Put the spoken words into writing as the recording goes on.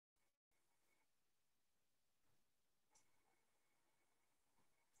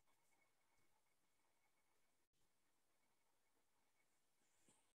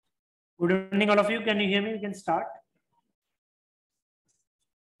Good evening, all of you. Can you hear me? We can start.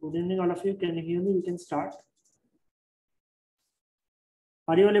 Good evening, all of you. Can you hear me? We can start.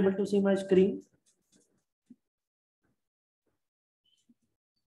 Are you all able to see my screen?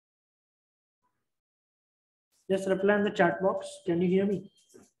 Just reply in the chat box. Can you hear me?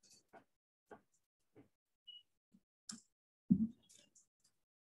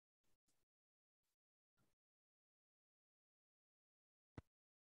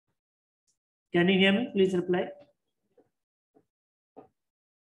 Can you hear me? Please reply.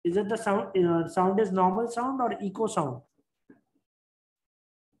 Is it the sound? Sound is normal sound or echo sound?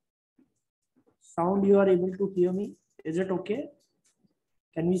 Sound, you are able to hear me? Is it okay?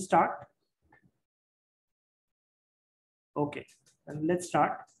 Can we start? Okay, and let's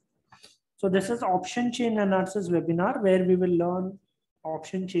start. So this is option chain analysis webinar where we will learn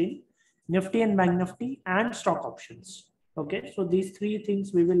option chain, Nifty and BankNifty, and stock options. Okay, so these three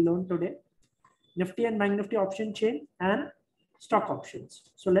things we will learn today: Nifty and BankNifty option chain and stock options.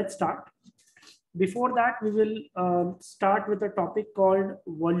 So let's start. Before that, we will start with a topic called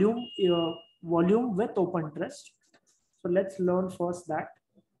volume with open interest. So let's learn first that.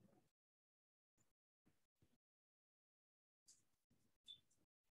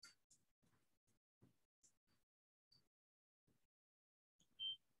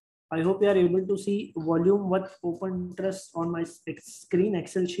 I hope you are able to see volume with open interest on my screen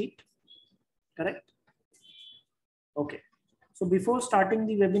Excel sheet. Correct? Okay. So before starting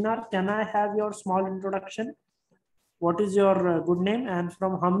the webinar, can I have your small introduction? What is your good name and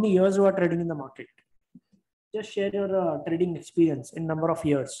from how many years you are trading in the market? Just share your trading experience in number of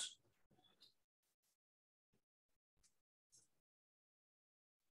years.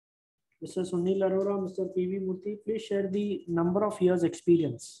 Mr. Sunil Arora, Mr. PV Murthy, please share the number of years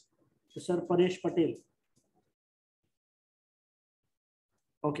experience. Mr. Paresh Patel.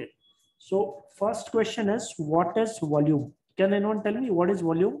 Okay. So first question is, what is volume? Can anyone tell me what is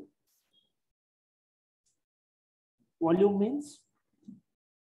volume? Volume means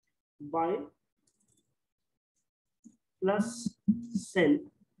buy plus sell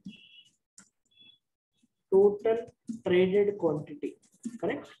total traded quantity.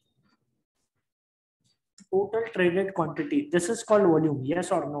 Correct? Total traded quantity. This is called volume.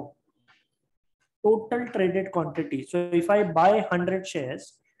 Yes or no? Total traded quantity. So if I buy 100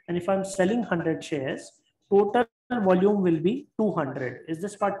 shares and if I'm selling 100 shares, total volume will be 200. Is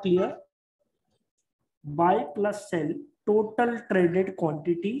this part clear? Buy plus sell total traded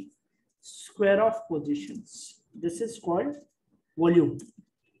quantity square of positions. This is called volume.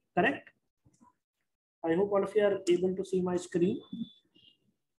 Correct? I hope all of you are able to see my screen.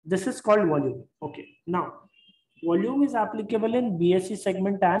 This is called volume. Okay. Now, volume is applicable in BSE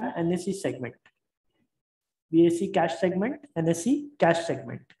segment and NSE segment. BSE cash segment, NSE cash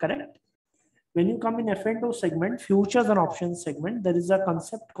segment. Correct? When you come in F&O segment, futures and options segment, there is a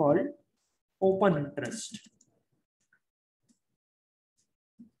concept called open interest.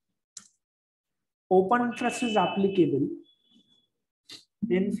 Open interest is applicable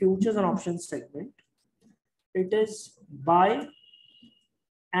in futures and options segment. It is buy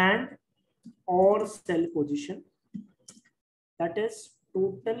and or sell position. That is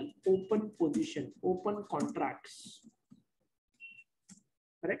total open position, open contracts.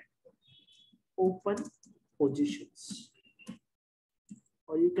 Correct? Open positions.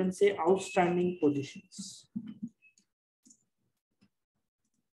 Or you can say outstanding positions.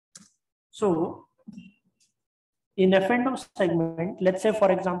 So in F&O segment, let's say for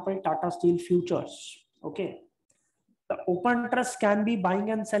example, Tata Steel futures. Okay. The open interest can be buying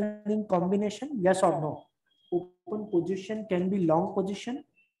and selling combination. Yes or no? Open position can be long position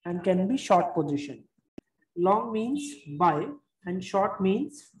and can be short position. Long means buy and short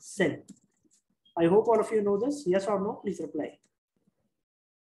means sell. I hope all of you know this. Yes or no? Please reply.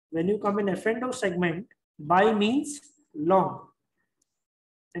 When you come in F&O segment, buy means long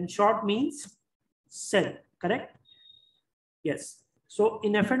and short means sell. Correct? Yes. So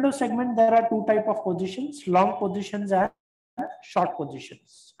in F&O segment, there are two types of positions, long positions and short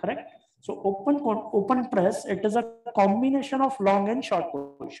positions. Correct? So open press, it is a combination of long and short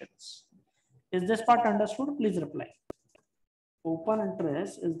positions. Is this part understood? Please reply. Open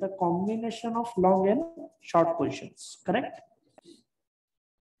interest is the combination of long and short positions. Correct?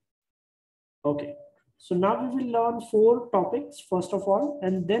 Okay. So now we will learn 4 topics first of all,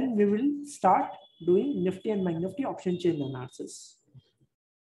 and then we will start doing Nifty and BankNifty option chain analysis.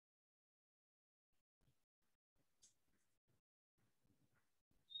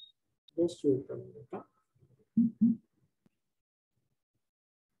 Just wait a minute.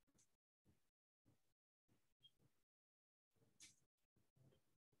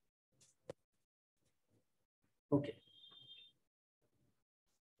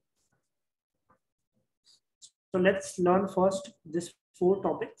 So let's learn first this 4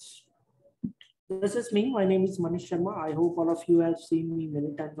 topics. This is me. My name is Manish Sharma. I hope all of you have seen me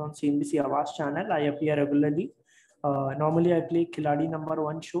many times on CNBC Awaaz channel. I appear regularly. Normally, I play Khiladi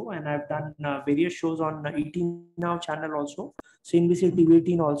 #1 show, and I've done various shows on 18 Now channel also, CNBC TV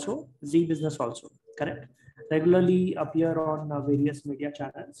 18 also, Z Business also. Correct. Regularly appear on various media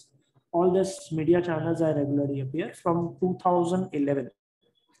channels. All these media channels I regularly appear from 2011,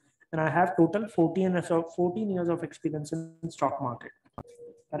 and I have total 14 years of experience in stock market.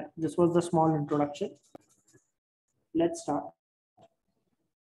 Correct. This was the small introduction. Let's start.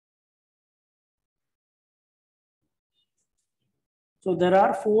 So there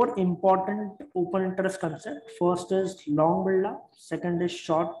are 4 important open interest concepts. First is long build-up, second is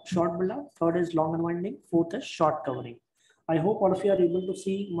short build-up, third is long unwinding, fourth is short covering. I hope all of you are able to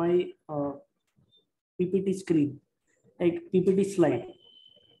see my PPT screen, like PPT slide.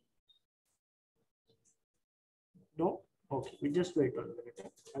 No? Okay, we just wait 1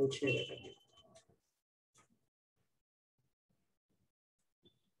 minute. I will share it again.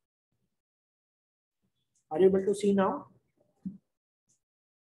 Are you able to see now?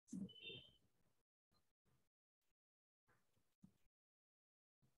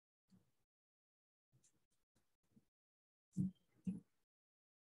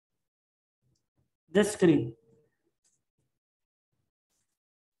 This screen.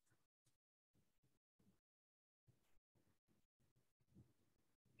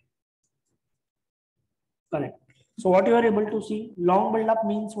 Correct. So what you are able to see, long build-up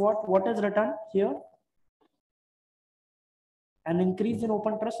means what? What is written here? An increase in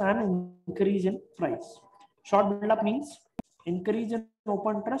open interest and increase in price. Short build-up means increase in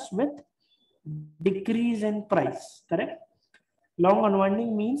open interest with decrease in price. Correct. Long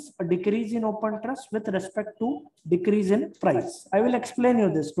unwinding means a decrease in open interest with respect to decrease in price. I will explain you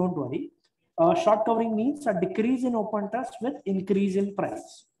this. Don't worry. Short covering means a decrease in open interest with increase in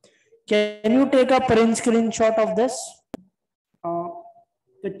price. Can you take a print screenshot of this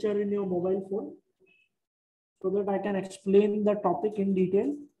picture in your mobile phone, so that I can explain the topic in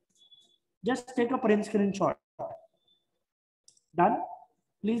detail? Just take a print screenshot. Done?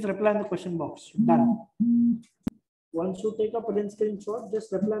 Please reply in the question box. Done. Once you take a print screenshot, just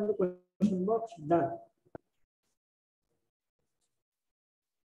reply in the question box. Done.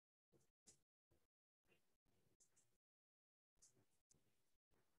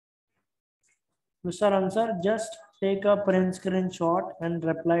 Mr. Answer, just take a print screenshot and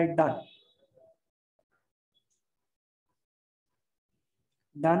reply done.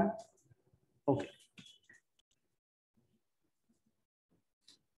 Done? Okay.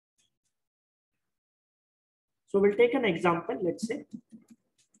 So we'll take an example, let's say.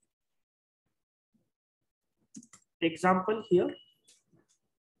 Example here.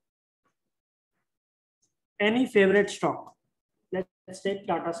 Any favorite stock. Let's take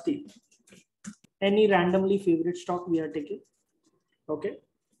Tata Steel. Any randomly favorite stock we are taking. Okay.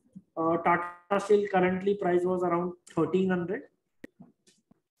 Tata Steel currently price was around 1300.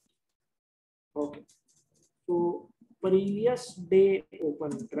 Okay. So previous day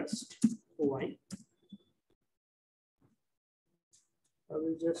open interest, OI. I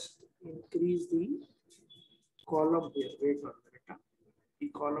will just increase the column here. Wait 1 minute. The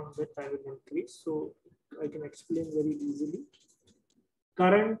column width I will increase so I can explain very easily.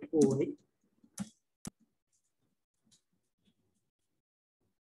 Current OI.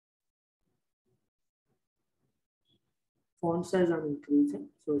 Font size I'm increasing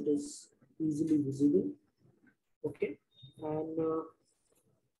so it is easily visible. Okay. And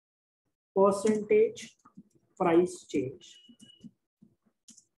percentage price change.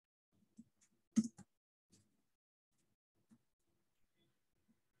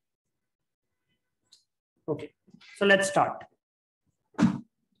 Okay, so let's start.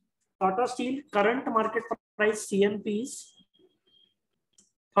 Tata Steel current market price CMP is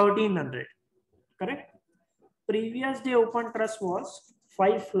 1300. Correct. Previous day open interest was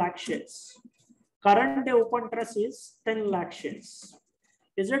 5 lakh shares. Current day open interest is 10 lakh shares.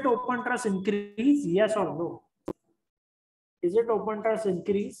 Is it open interest increase? Yes or no? Is it open interest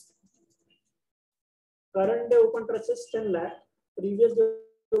increase? Current day open interest is 10 lakh. Previous day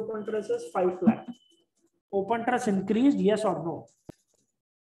open interest is 5 lakh. Open interest increased? Yes or no?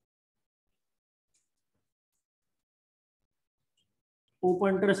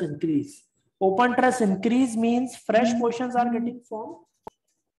 Open interest increase. Open interest increase means fresh positions are getting formed.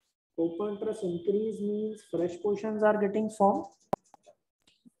 Open interest increase means fresh positions are getting formed.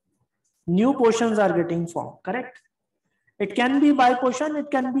 New positions are getting formed. Correct. It can be buy position, it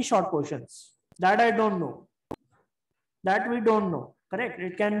can be short positions. That I don't know. That we don't know. Correct.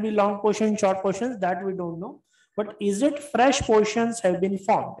 It can be long position, short positions. That we don't know. But is it fresh positions have been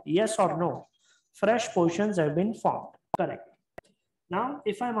formed? Yes or no? Fresh positions have been formed. Correct. Now,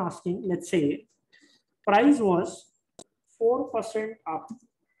 if I'm asking, let's say price was 4% up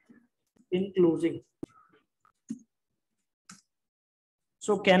in closing.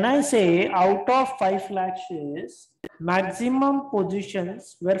 So can I say out of 5 lakh shares, maximum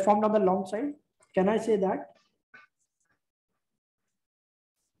positions were formed on the long side? Can I say that?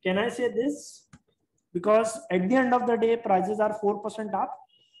 Can I say this? Because at the end of the day, prices are 4% up.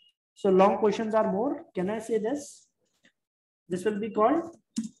 So long positions are more. Can I say this? This will be called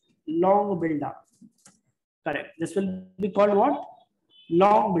long build up. Correct. This will be called what?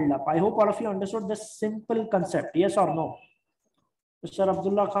 Long build up. I hope all of you understood this simple concept. Yes or no? Mr.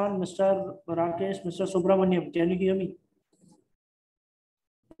 Abdullah Khan, Mr. Rakesh, Mr. Subramaniam, can you hear me?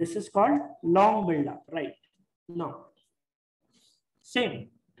 This is called long build up, right? Now, same.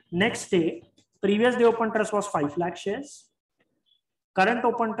 Next day, previous day open trust was 5 lakh shares. Current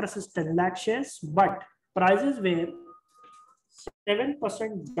open trust is 10 lakh shares, but prices were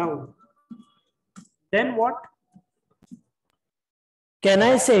 7% down. Then what? Can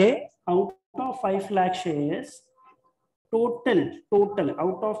I say out of 5 lakh shares, total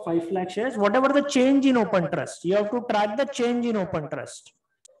out of 5 lakh shares, whatever the change in open trust, you have to track the change in open trust.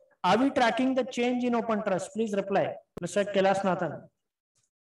 Are we tracking the change in open trust? Please reply, Mr. Kailash Nathan.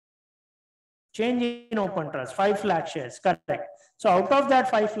 Change in open trust, 5 lakh shares, correct. So out of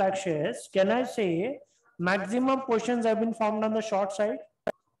that 5 lakh shares, can I say maximum positions have been formed on the short side?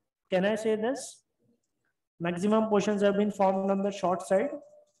 Can I say this? Maximum positions have been formed on the short side.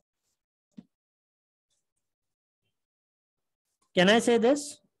 Can I say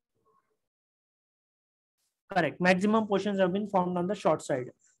this? Correct. Maximum positions have been formed on the short side.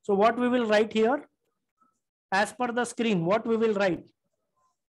 So what we will write here? As per the screen, what we will write?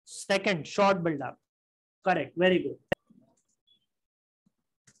 Second, short build up. Correct. Very good.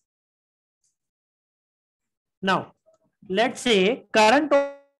 Now, let's say current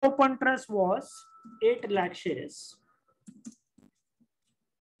open trust was 8 lakh shares.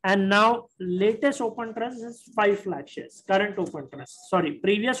 And now latest open trust is 5 lakh shares. Current open trust. Sorry,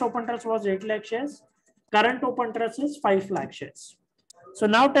 previous open trust was 8 lakh shares. Current open trust is 5 lakh shares. So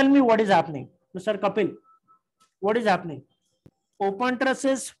now tell me what is happening. Mr. Kapil, what is happening? Open trust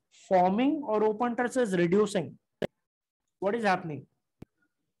is forming or open trust is reducing? What is happening?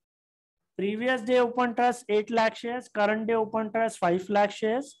 Previous day open trust 8 lakh shares, current day open trust 5 lakh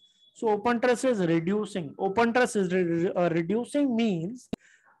shares. So open trust is reducing. Open trust is reducing means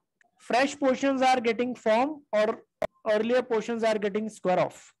fresh positions are getting formed or earlier positions are getting square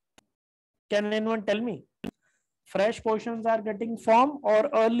off. Can anyone tell me? Fresh positions are getting formed or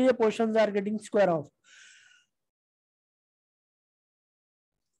earlier positions are getting square off?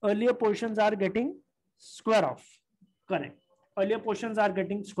 Earlier positions are getting square off. Correct. Earlier positions are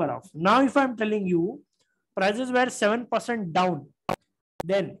getting square off. Now, if I'm telling you prices were 7% down,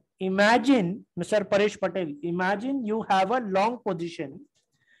 then imagine, Mr. Paresh Patel, imagine you have a long position.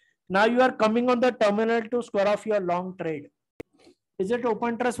 Now you are coming on the terminal to square off your long trade. Is it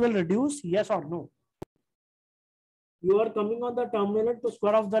open trust will reduce? Yes or no? You are coming on the terminal to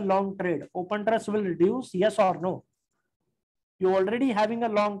square off the long trade. Open trust will reduce? Yes or no? You're already having a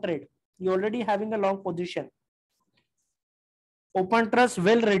long trade. You're already having a long position. Open trust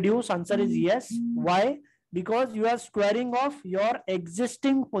will reduce. Answer is yes. Why? Because you are squaring off your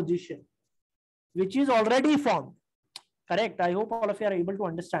existing position, which is already formed. Correct. I hope all of you are able to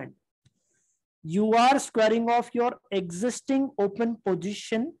understand. You are squaring off your existing open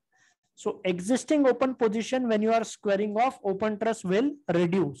position. So existing open position, when you are squaring off, open trust will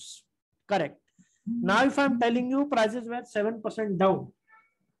reduce. Correct. Now, if I'm telling you prices were 7% down,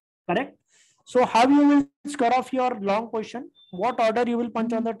 correct? So how you will square off your long position? What order you will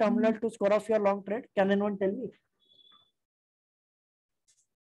punch on the terminal to square off your long trade? Can anyone tell me?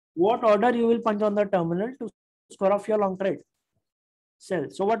 What order you will punch on the terminal to square off your long trade? Sell.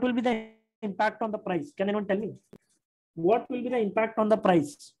 So what will be the impact on the price? Can anyone tell me? What will be the impact on the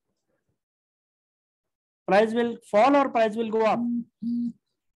price? Price will fall or price will go up?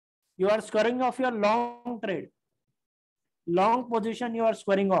 You are squaring off your long trade. Long position you are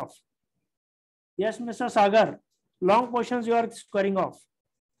squaring off. Yes, Mr. Sagar. Long positions you are squaring off.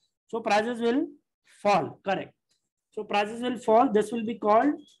 So prices will fall. Correct. So prices will fall. This will be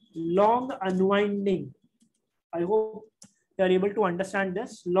called long unwinding. I hope you are able to understand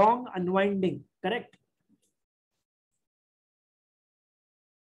this. Long unwinding. Correct.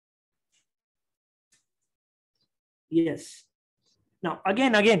 Yes. Now,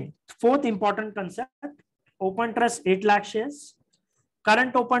 again, fourth important concept. Open trust 8 lakh shares.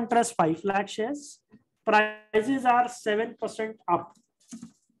 Current open trust 5 lakh shares. prices are 7% up,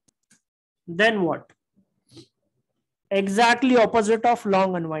 then what? Exactly opposite of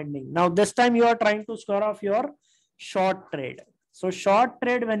long unwinding. Now this time you are trying to square off your short trade. So short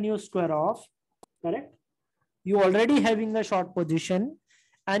trade, when you square off, correct, you already having a short position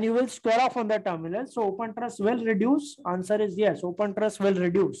and you will square off on the terminal. So open trust will reduce. Answer is yes, open trust will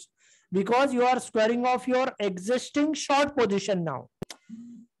reduce because you are squaring off your existing short position now.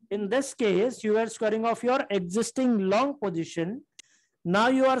 In this case, you are squaring off your existing long position. Now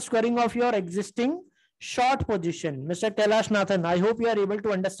you are squaring off your existing short position. Mr. Kailash Nathan, I hope you are able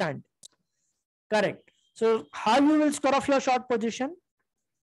to understand. Correct. So how you will square off your short position?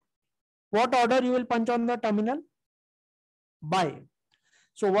 What order you will punch on the terminal? Buy.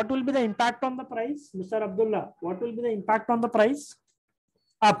 So what will be the impact on the price? Mr. Abdullah, what will be the impact on the price?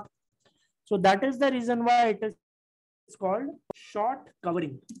 Up. So that is the reason why it is called short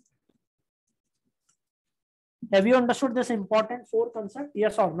covering. Have you understood this important 4 concept?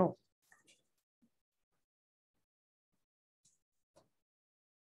 Yes or no?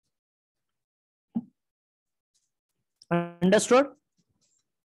 Understood?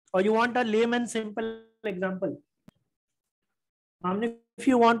 Or you want a layman simple example? If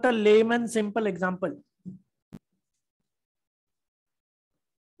you want a layman simple example,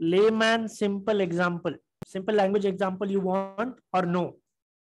 simple language example you want or no?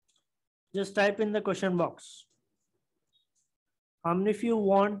 Just type in the question box. If you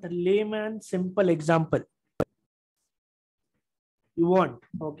want layman simple example, you want,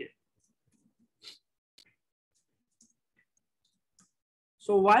 okay.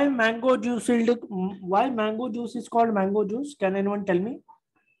 So why mango juice is called mango juice? Can anyone tell me?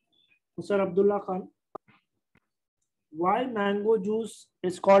 Mr. Abdullah Khan. Why mango juice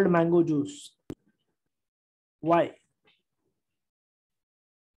is called mango juice? Why?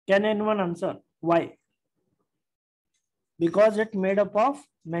 Can anyone answer? Why? Because it made up of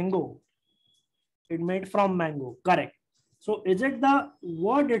mango. It made from mango. Correct. So is it the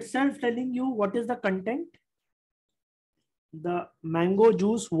word itself telling you what is the content? The mango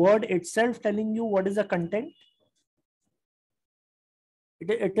juice word itself telling you what is the content?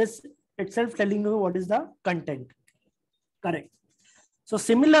 It is itself telling you what is the content. Correct. So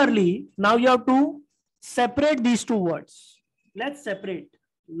similarly, now you have to separate these two words. Let's separate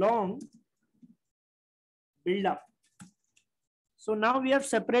long build up. So now we have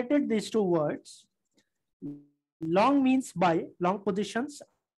separated these two words. Long means buy, long positions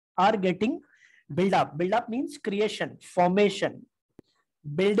are getting build up. Build up means creation, formation,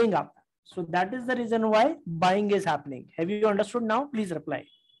 building up. So that is the reason why buying is happening. Have you understood now? Please reply.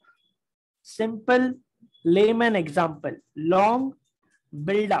 Simple layman example. Long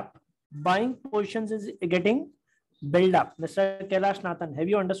build up. Buying positions is getting build up. Mr. Kailash Nathan, have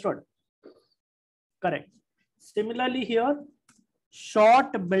you understood? Correct. Similarly here,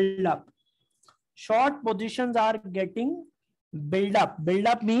 short build up. Short positions are getting build up. Build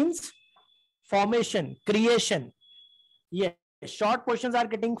up means formation, creation. Yes, short positions are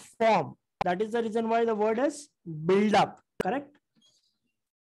getting formed. That is the reason why the word is build up. Correct?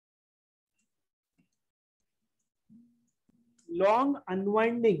 Long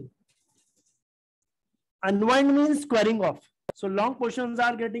unwinding. Unwind means squaring off. So long positions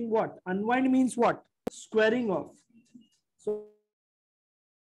are getting what? Unwind means what? Squaring off. So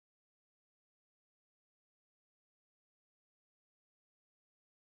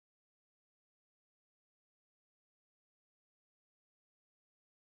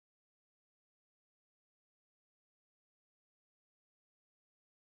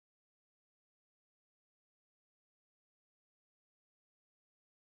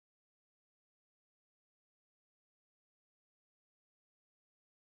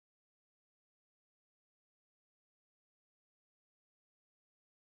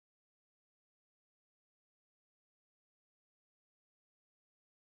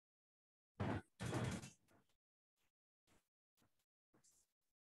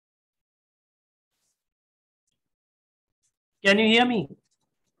can you hear me?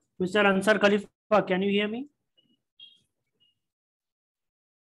 Mr. Ansar Khalifa, can you hear me?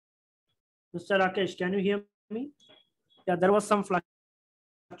 Mr. Rakesh, can you hear me? Yeah, there was some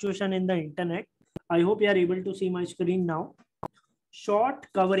fluctuation in the internet. I hope you are able to see my screen now. Short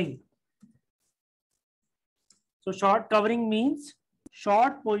covering. So short covering means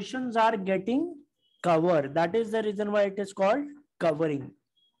short positions are getting covered. That is the reason why it is called covering.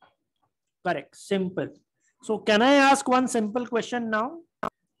 Correct. Simple. So can I ask one simple question now?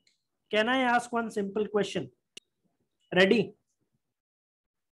 Can I ask one simple question? Ready?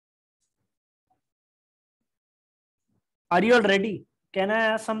 Are you all ready? Can I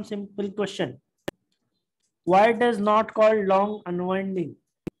ask some simple question? Why it is not called long unwinding?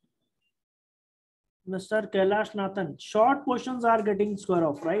 Mr. Kailash Nathan, short positions are getting square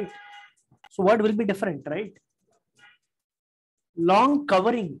off, right? So what will be different, right? Long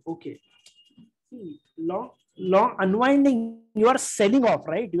covering, okay. See, long unwinding, you are selling off,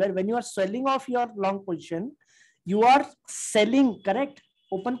 right? When you are selling off your long position, you are selling, correct?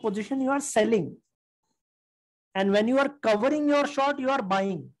 Open position, you are selling. And when you are covering your short, you are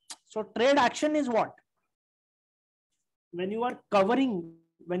buying. So trade action is what? When you are covering,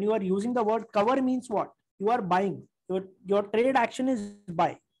 when you are using the word cover means what? You are buying. Your trade action is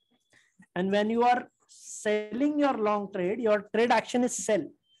buy. And when you are selling your long trade, your trade action is sell.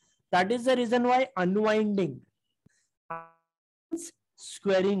 That is the reason why unwinding,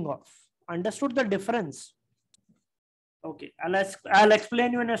 squaring off. Understood the difference? Okay, I'll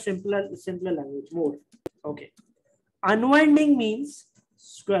explain you in a simpler language more. Okay, unwinding means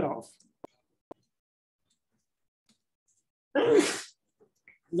square off.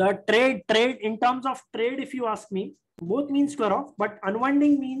 The trade in terms of trade, if you ask me, both means square off, but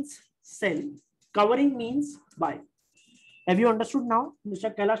unwinding means sell, covering means buy. Have you understood now,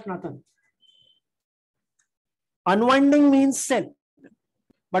 Mr. Kailash Nathan? Unwinding means sell,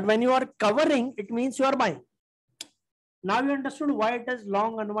 but when you are covering, it means you are buying. Now you understood why it is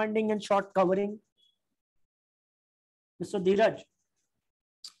long unwinding and short covering. Mr. Dheeraj,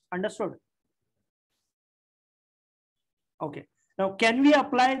 understood? Okay. Now, can we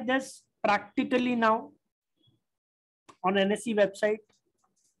apply this practically now on NSE website?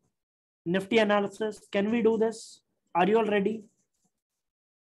 Nifty analysis. Can we do this? Are you all ready?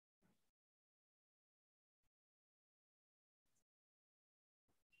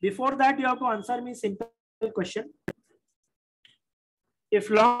 Before that, you have to answer me simple question. If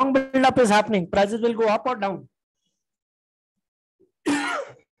long build-up is happening, prices will go up or down?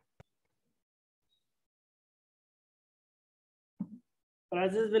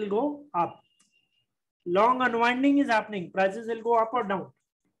 Prices will go up. Long unwinding is happening, prices will go up or down?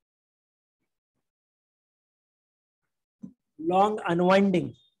 Long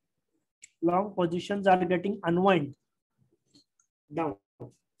unwinding. Long positions are getting unwind. Down.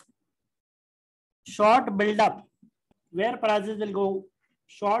 Short build-up. Where prices will go?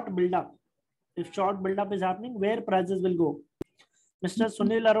 Short build-up. If short build-up is happening, where prices will go? Mr.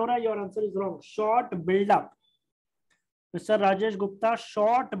 Sunil Arora, your answer is wrong. Short build-up. Mr. Rajesh Gupta,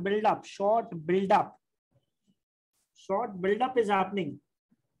 short build-up. Short build-up. Short build-up is happening.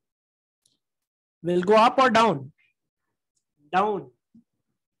 Will go up or down? Down.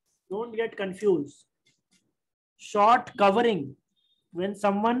 Don't get confused. Short covering. When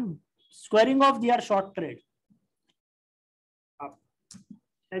someone squaring off their short trade. Up.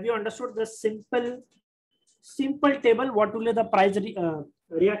 Have you understood the simple table? What will be the price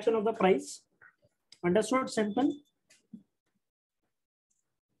reaction of the price? Understood? Simple.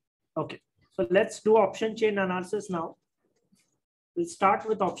 Okay. So let's do option chain analysis now. We'll start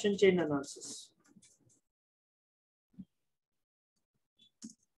with option chain analysis.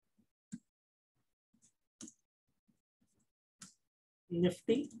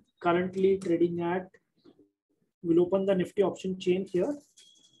 Nifty currently trading at, we'll open the Nifty option chain here.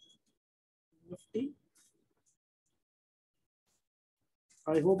 Nifty.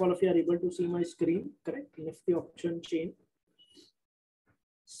 I hope all of you are able to see my screen, correct? Nifty option chain.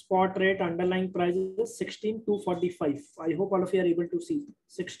 Spot rate underlying price is 16,245. I hope all of you are able to see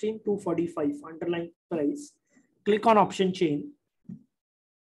 16,245 underlying price. Click on option chain.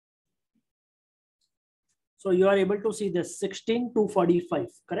 So you are able to see this 16,245,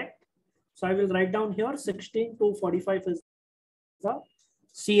 correct? So I will write down here 16,245 is the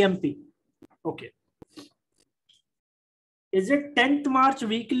CMP. Okay. Is it 10th March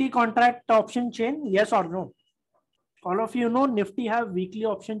weekly contract option chain? Yes or no? All of you know Nifty have weekly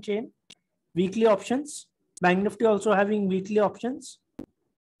option chain, weekly options. BankNifty also having weekly options.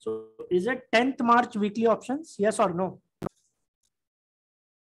 So is it 10th March weekly options? Yes or no?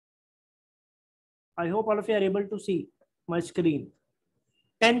 I hope all of you are able to see my screen.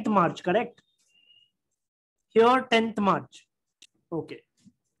 10th March, correct? Here 10th March. Okay.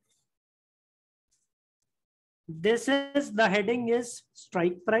 This is the heading is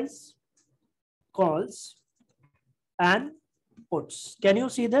strike price, calls and puts. Can you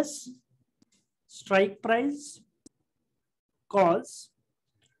see this? Strike price, calls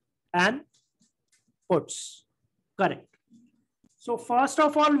and puts. Correct. So first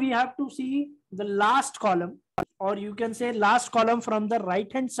of all, we have to see the last column, or you can say last column from the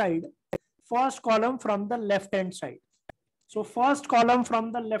right hand side, first column from the left hand side. So first column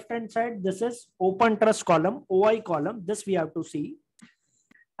from the left hand side, this is open trust column, OI column. This we have to see.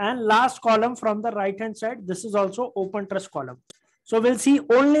 And last column from the right hand side, this is also open trust column. So we'll see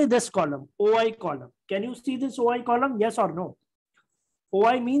only this column, OI column. Can you see this OI column? Yes or no?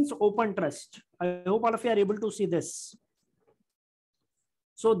 OI means open trust. I hope all of you are able to see this.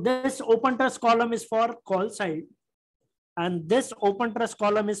 So this open trust column is for call side, and this open trust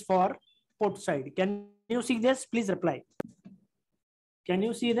column is for put side. Can you see this? Please reply. Can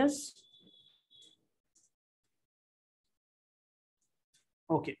you see this?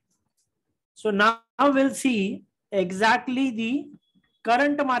 Okay. So now we'll see exactly the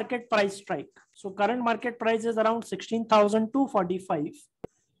current market price strike. So current market price is around 16,245.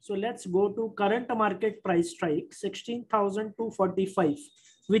 So let's go to current market price strike, 16,245.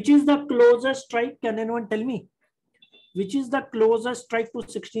 Which is the closest strike? Can anyone tell me? Which is the closest strike to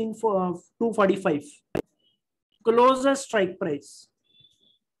 16,245? Closest strike price.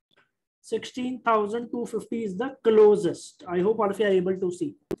 16,250 is the closest. I hope all of you are able to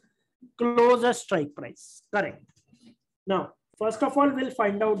see. Closest strike price. Correct. Now, first of all, we'll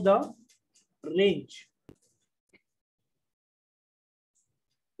find out the range.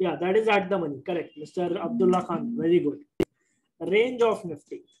 Yeah, that is at the money. Correct. Mr. Abdullah Khan. Very good. Range of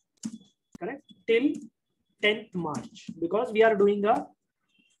Nifty. Correct. Till 10th March. Because we are doing a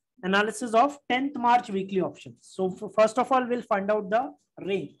analysis of 10th March weekly options. So first of all, we'll find out the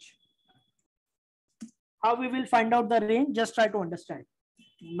range. How we will find out the range? Just try to understand.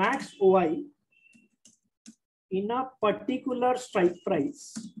 Max OI in a particular strike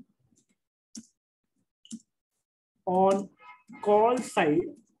price on call side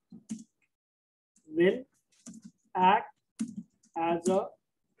will act as a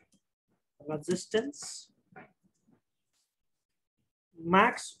resistance.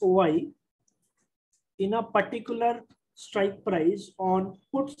 Max OI in a particular strike price on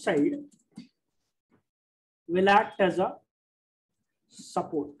put side will act as a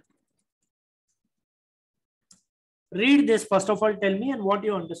support. Read this first of all, tell me and what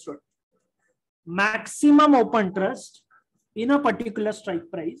you understood. Maximum open trust in a particular strike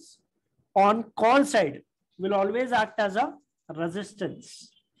price on call side will always act as a resistance.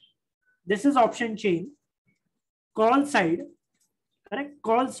 This is option chain. Call side, correct?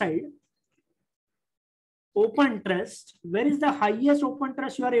 Call side, open trust. Where is the highest open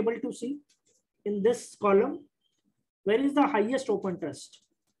trust you are able to see in this column? Where is the highest open trust?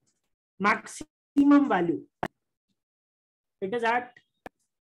 Maximum value. It is at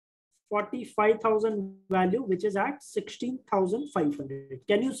 45,000 value, which is at 16,500.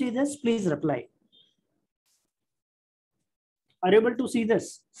 Can you see this? Please reply. Are you able to see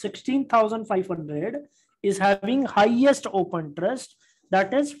this? 16,500 is having highest open trust,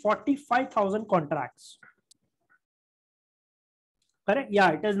 that is 45,000 contracts. Correct?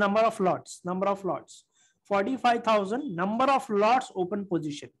 Yeah, it is number of lots. Number of lots. 45,000 number of lots open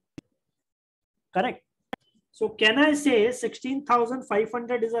position. Correct? So can I say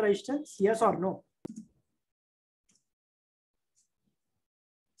 16,500 is a resistance? Yes or no?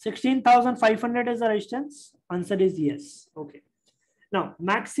 16,500 is a resistance? Answer is yes. Okay. Now,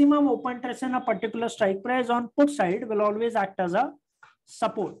 maximum open trust in a particular strike price on put side will always act as a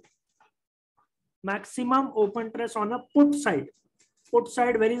support. Maximum open trust on a put side. Put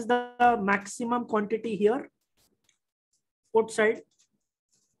side, where is the maximum quantity here? Put side.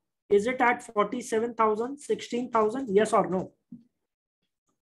 Is it at 47,000, 16,000? Yes or no?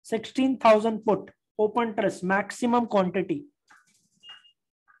 16,000 put, open trust, maximum quantity.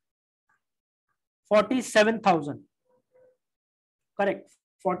 47,000. Correct.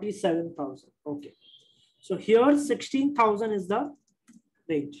 47,000. Okay. So here 16,000 is the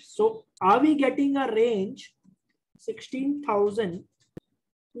range. So are we getting a range 16,000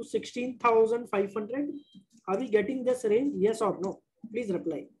 to 16,500? Are we getting this range? Yes or no? Please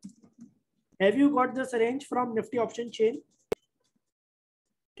reply. Have you got this range from Nifty option chain?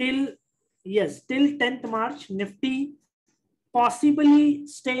 Till, yes, till 10th March, Nifty possibly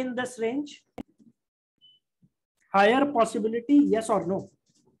stay in this range? Higher possibility, yes or no?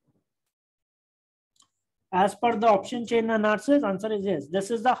 As per the option chain analysis, answer is yes.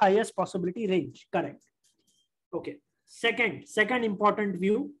 This is the highest possibility range. Correct. Okay. Second important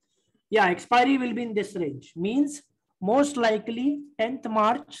view. Yeah, expiry will be in this range. Means most likely 10th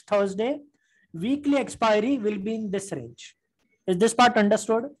March, Thursday, weekly expiry will be in this range. Is this part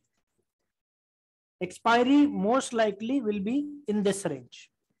understood? Expiry most likely will be in this range.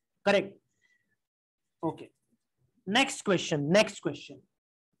 Correct. Okay. Next question.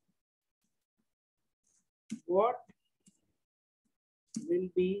 What will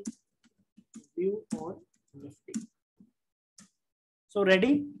be view on Nifty? So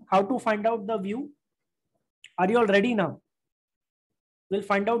ready? How to find out the view? Are you all ready now? We'll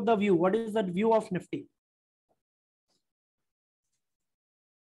find out the view. What is the view of Nifty?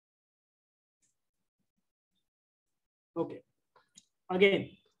 Okay. Again,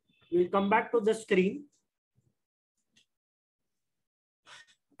 we'll come back to the screen.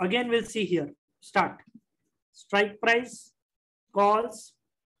 Again, we'll see here. Start. Strike price, calls,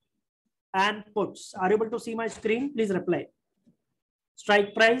 and puts. Are you able to see my screen? Please reply.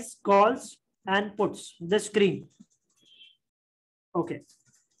 Strike price, calls, and puts. This screen. Okay.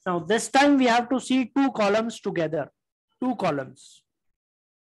 Now, this time we have to see two columns together. Two columns.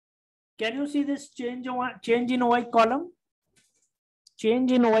 Can you see this change in OI column?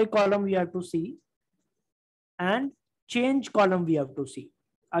 Change in OI column we have to see. And change column we have to see.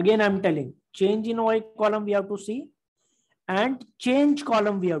 Again, I'm telling. Change in OI column we have to see. And change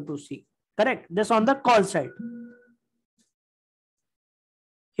column we have to see. Correct. This on the call side.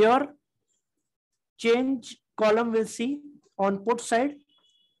 Here, change column we'll see on put side.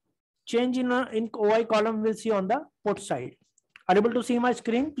 Change in OI column we'll see on the put side. Are you able to see my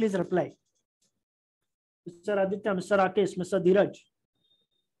screen? Please reply. Mr. Aditya, Mr. Rakesh, Mr. Dheeraj.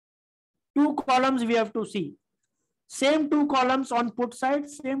 Two columns we have to see. Same two columns on put side,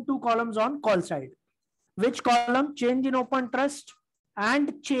 same two columns on call side. Which column? Change in open interest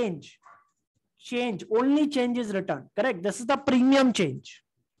and change. Change. Only change is written. Correct. This is the premium change.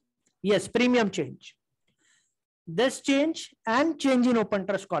 Yes, premium change. This change and change in open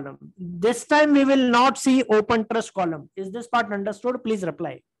interest column. This time we will not see open interest column. Is this part understood? Please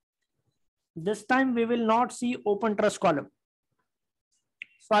reply. This time we will not see open interest column.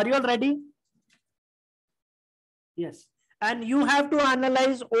 So are you all ready? Yes. And you have to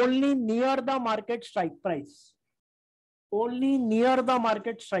analyze only near the market strike price. Only near the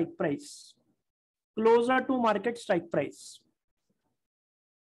market strike price. Closer to market strike price.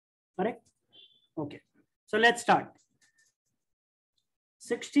 Correct? Okay. So let's start.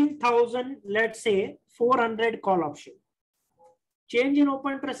 16,000, let's say 400 call option. Change in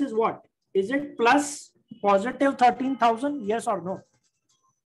open interest is what? Is it plus positive 13,000? Yes or no?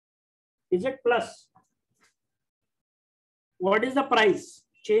 Is it plus? What is the price?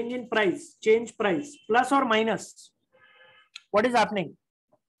 Change in price, change price, plus or minus? What is happening?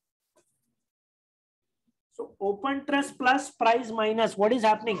 So open interest plus price minus, what is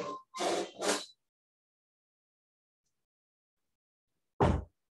happening?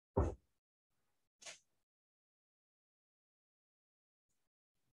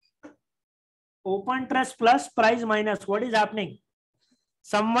 Open interest plus price minus, what is happening?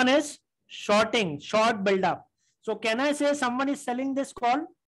 Someone is shorting, short build up. So can I say someone is selling this call?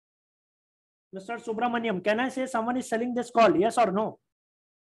 Mr. Subramaniam, can I say someone is selling this call? Yes or no?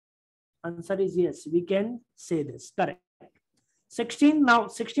 Answer is yes. We can say this. Correct.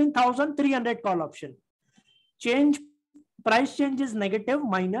 16,300 call option. Change, price change is negative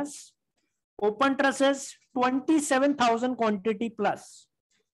minus. Open interest is 27,000 quantity plus.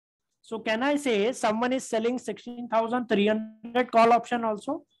 So can I say someone is selling 16,300 call option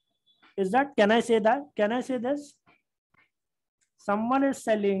also? Is that, can I say that? Can I say this? Someone is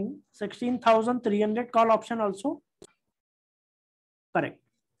selling 16,300 call option also? Correct.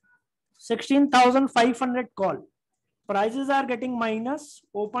 16,500 call. Prices are getting minus,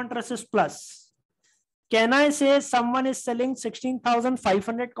 open interest is plus. Can I say someone is selling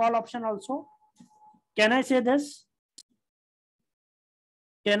 16,500 call option also? Can I say this?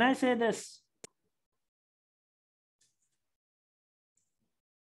 Can I say this?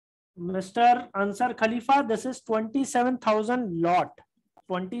 Mr. Ansar Khalifa, this is 27,000 lot.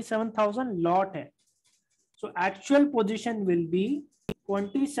 27,000 lot hai. So actual position will be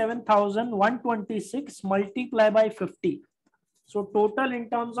 27,126 multiplied by 50. So total in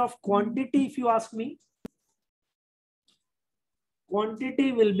terms of quantity, if you ask me,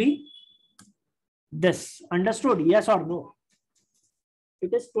 quantity will be this. Understood? Yes or no?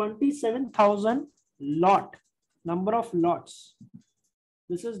 It is 27,000 lot. Number of lots.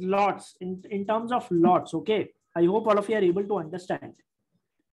 This is lots in terms of lots. Okay. I hope all of you are able to understand.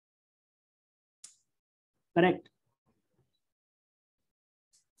 Correct.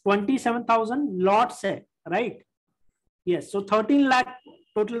 27,000 lots hai, right? Yes. So 13 lakh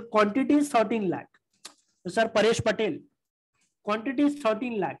total quantity is 13 lakh. Sir Paresh Patel. Quantity is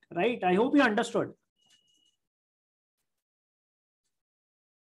 13 lakh, right? I hope you understood.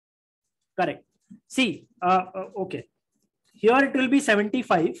 Correct. See, okay. Here it will be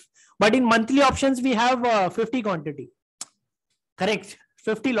 75, but in monthly options we have 50 quantity. Correct.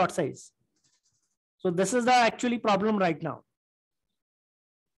 50 lot size. So this is the actually problem right now.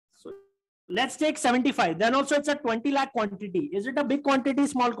 So let's take 75. Then also it's a 20 lakh quantity. Is it a big quantity,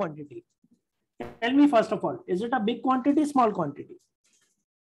 small quantity? Tell me first of all, is it a big quantity, small quantity?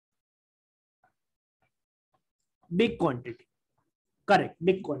 Big quantity. Correct.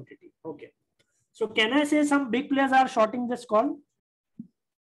 Big quantity. Okay. So can I say some big players are shorting this call?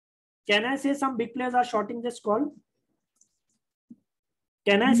 Can I say some big players are shorting this call?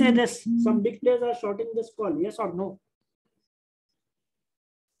 Can I say this? Some big players are shorting this call. Yes or no?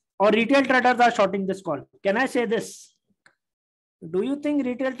 Or retail traders are shorting this call. Can I say this? Do you think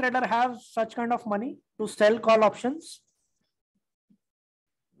retail trader have such kind of money to sell call options?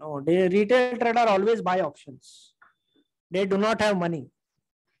 No, retail trader always buy options. They do not have money.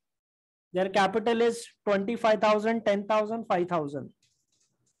 Their capital is 25,000, 10,000, 5,000.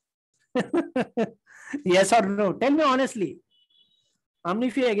 Yes or no? Tell me honestly. How many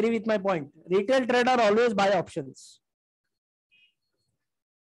of you agree with my point? Retail trader always buy options.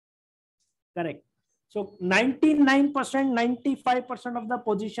 Correct. So 99%, 95% of the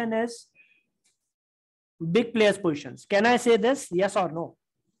position is big players positions. Can I say this? Yes or no?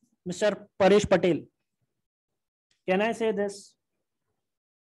 Mr. Paresh Patel. Can I say this?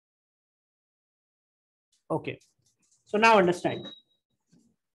 Okay. So now understand.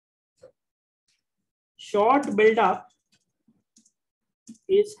 Short build up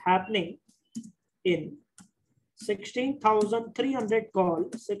is happening in 16,300 call,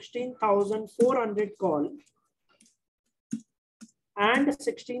 16,400 call, and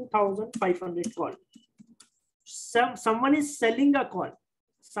 16,500 call. Someone is selling a call.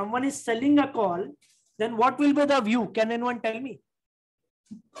 Someone is selling a call. Then what will be the view? Can anyone tell me?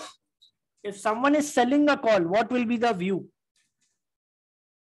 If someone is selling a call, what will be the view?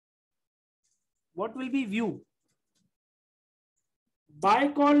 What will be view? Buy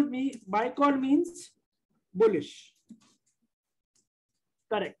call means bullish.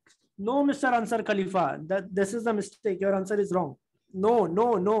 Correct. No, Mr. Ansar Khalifa. This is the mistake. Your answer is wrong. No,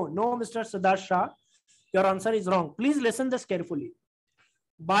 Mr. Siddharth Shah. Your answer is wrong. Please listen this carefully.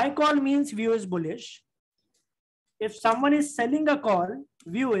 Buy call means view is bullish. If someone is selling a call,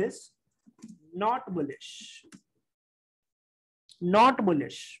 view is not bullish. Not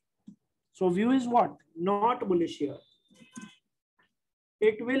bullish. So view is what? Not bullish here.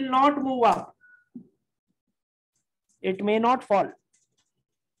 It will not move up. It may not fall.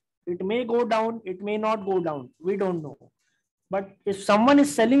 It may go down. It may not go down. We don't know. But if someone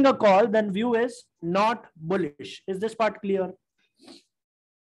is selling a call, then view is not bullish. Is this part clear?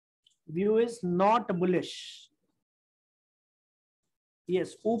 View is not bullish.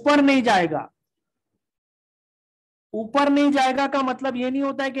 Yes, ऊपर नहीं जाएगा. ऊपर नहीं जाएगा का मतलब ये नहीं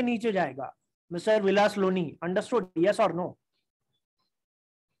होता है कि नीचे जाएगा. Mr. Vilas Loni, understood? Yes or no?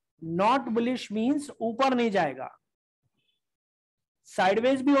 Not bullish means ऊपर नहीं जाएगा.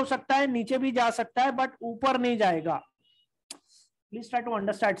 Sideways भी हो सकता है, नीचे भी जा सकता है, but ऊपर नहीं जाएगा. Please try to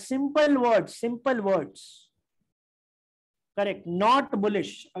understand. Simple words, simple words. Correct. Not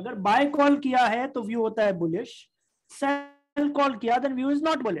bullish. अगर buy call किया है तो view होता है bullish. Sell call किया then view is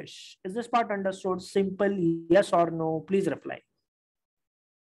not bullish. Is this part understood? Simple. Yes or no? Please reply.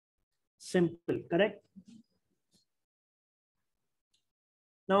 Simple. Correct.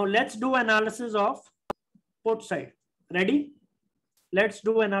 Now let's do analysis of put side. Ready? Let's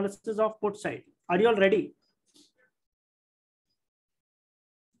do analysis of put side. Are you all ready?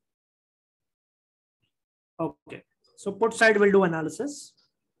 Okay. So put side will do analysis.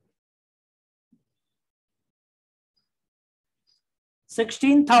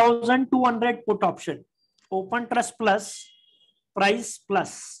 16,200 put option. Open trust plus, price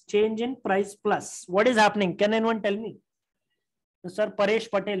plus, change in price plus. What is happening? Can anyone tell me? Mr.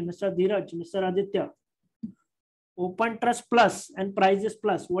 Paresh Patel, Mr. Dheeraj, Mr. Aditya. Open trust plus and price is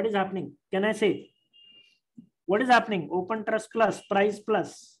plus. What is happening? Can I say? What is happening? Open trust plus, price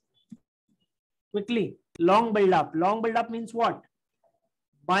plus. Quickly. Long build up. Long build up means what?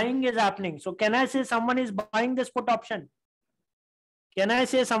 Buying is happening. So can I say someone is buying this put option? Can I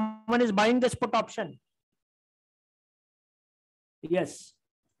say someone is buying this put option? Yes.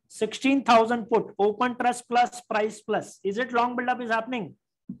 16,000 put. Open trust plus, price plus. Is it long build up is happening?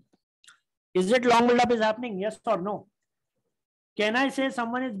 Is it long build up is happening? Yes or no? Can I say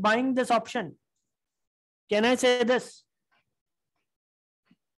someone is buying this option? Can I say this?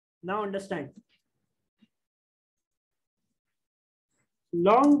 Now understand.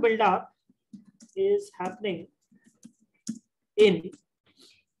 Long build up is happening in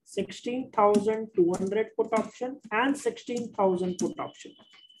 16,200 put option and 16,000 put option.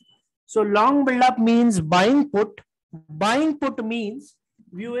 So long build up means buying put. Buying put means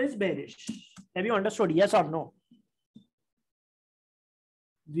view is bearish. Have you understood? Yes or no?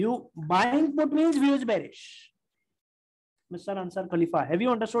 Buying put means view is bearish. Mr. Ansar Khalifa, have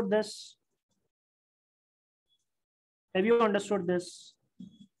you understood this? Have you understood this?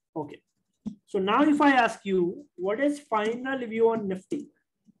 Okay. So now if I ask you, what is final view on Nifty?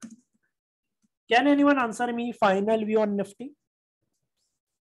 Can anyone answer me final view on Nifty?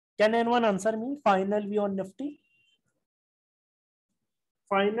 Can anyone answer me final view on Nifty?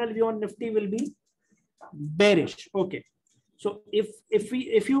 Final view on Nifty will be bearish. Okay. So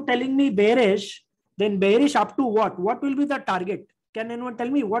if you telling me bearish, then bearish up to what? What will be the target? Can anyone tell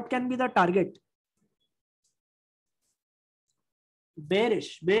me what can be the target?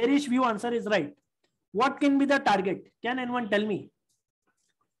 Bearish view answer is right. What can be the target? Can anyone tell me?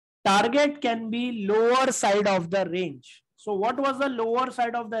 Target can be lower side of the range. So what was the lower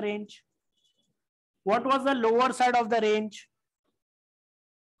side of the range? What was the lower side of the range?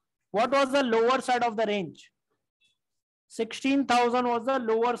 What was the lower side of the range? 16,000 was the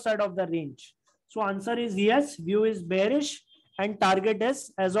lower side of the range. So answer is yes, view is bearish and target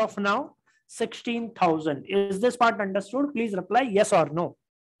is as of now 16,000. Is this part understood? Please reply yes or no.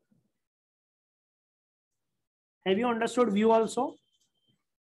 Have you understood view also?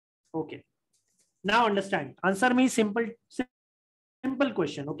 Okay. Now understand. Answer me simple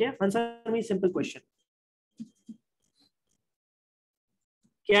question. Okay. Answer me simple question.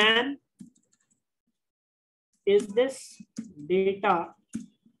 Is this data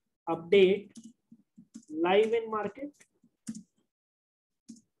update live in market?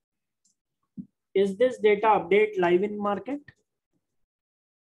 Is this data update live in market?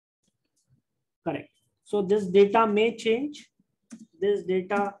 Correct. So this data may change. This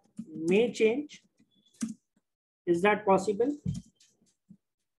data may change. Is that possible?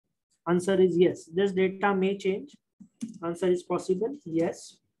 Answer is yes. This data may change. Answer is possible.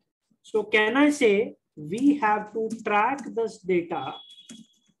 Yes. So can I say we have to track this data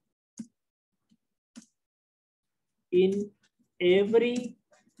in every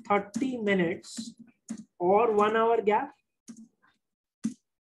 30 minutes or 1 hour gap?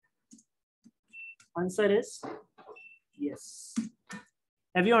 Answer is yes.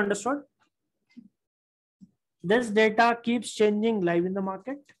 Have you understood? This data keeps changing live in the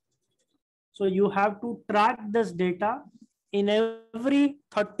market. So you have to track this data in every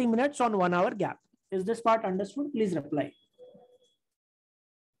 30 minutes on 1 hour gap. Is this part understood? Please reply.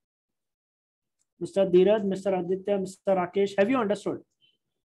 Mr. Dheeraj, Mr. Aditya, Mr. Rakesh, have you understood?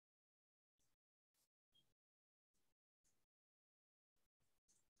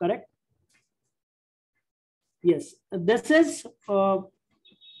 Correct? Yes. This is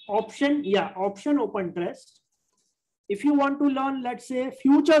option. Yeah, option open trust. If you want to learn, let's say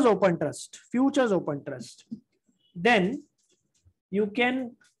futures open trust, then you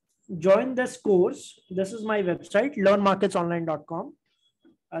can join this course. This is my website, learnmarketsonline.com.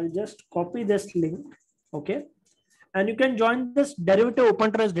 I'll just copy this link. Okay. And you can join this derivative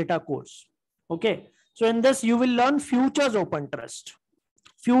open trust data course. Okay. So in this, you will learn futures open trust.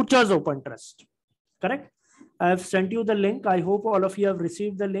 Correct. I have sent you the link. I hope all of you have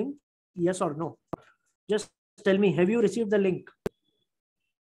received the link. Yes or no? Just tell me, have you received the link?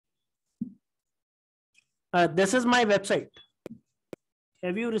 This is my website.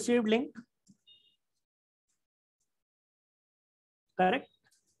 Have you received link? Correct.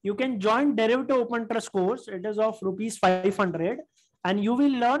 You can join derivative open trust course. It is of ₹500 and you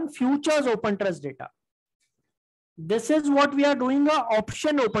will learn futures open trust data. This is what we are doing,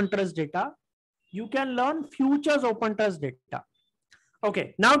 option open trust data. You can learn futures open trust data.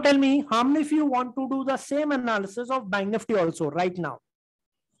 Okay. Now tell me, how many of you want to do the same analysis of BankNifty also right now?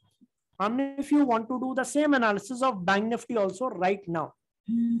 How many of you want to do the same analysis of BankNifty also right now?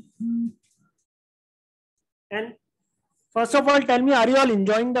 And first of all, tell me, are you all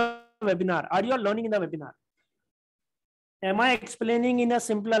enjoying the webinar? Are you all learning in the webinar? Am I explaining in a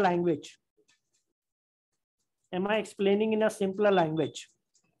simpler language? Am I explaining in a simpler language?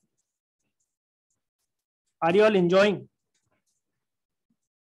 Are you all enjoying?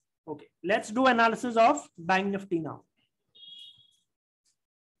 Okay, let's do analysis of BankNifty now.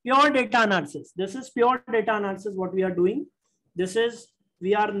 Pure data analysis. This is pure data analysis what we are doing. This is,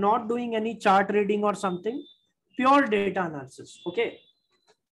 we are not doing any chart reading or something. Pure data analysis. Okay.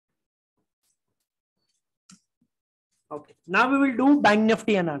 Okay. Now we will do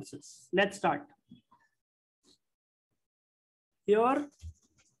BankNifty analysis. Let's start. Here,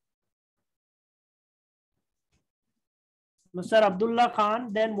 Mr. Abdullah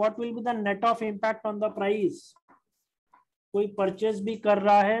Khan, then what will be the net of impact on the price? कोई purchase भी कर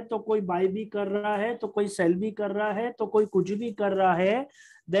रहा है तो कोई bye भी कर रहा है तो कोई सेल भी कर रहा है तो कोई कुछ भी कर रहा है.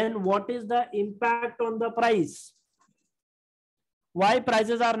 Then what is the impact on the price? Why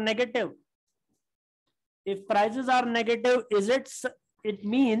prices are negative? If prices are negative, is it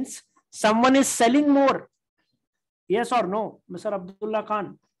means someone is selling more? Yes or no, Mr. Abdullah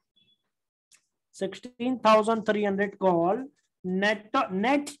Khan? 16,300 call,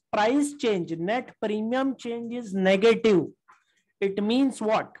 net price change, net premium change is negative. It means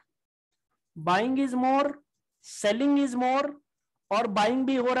what? Buying is more, selling is more, और buying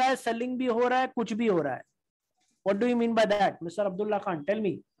भी हो रहा है, selling भी हो रहा है, कुछ भी हो रहा है. What do you mean by that, Mr. Abdullah Khan? Tell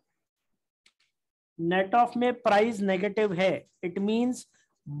me. Net of में price negative है. It means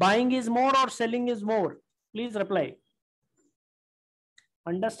buying is more or selling is more. Please reply.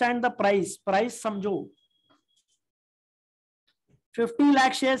 Understand the price. Price समझो. 50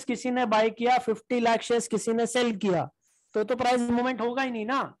 लाख शेयर्स किसी ने bye किया, 50 lakh shares किसी ने cell किया, तो प्राइस मूवमेंट होगा ही नहीं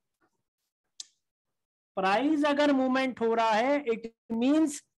ना. प्राइस अगर मूवमेंट हो रहा है, it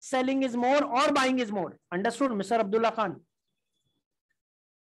means selling is more और buying is more. Understood mister Abdullah Khan?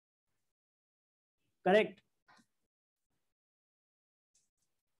 Correct.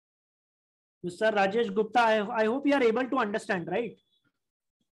 Mister Rajesh Gupta, I hope you are able to understand, right?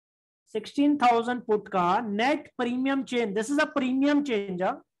 16,000 put का net premium change, this is a premium change.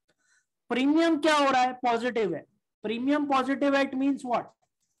 Premium क्या हो रहा है? Positive है. Premium positive है, it means what?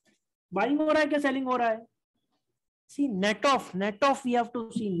 Buying हो रहा है क्या सेलिंग हो रहा है? सी net of we have to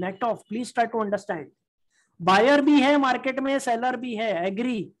C net of. Please try to understand. Buyer भी है मार्केट में, सेलर भी है.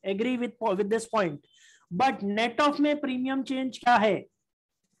 Agree with this point. But net of में प्रीमियम चेंज क्या है?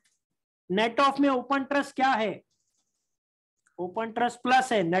 नेट ऑफ में ओपन ट्रस्ट क्या है? ओपन ट्रस्ट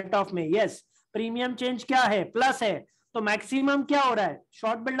प्लस है नेट ऑफ में. यस. प्रीमियम चेंज क्या है? प्लस है. तो मैक्सिमम क्या हो रहा है?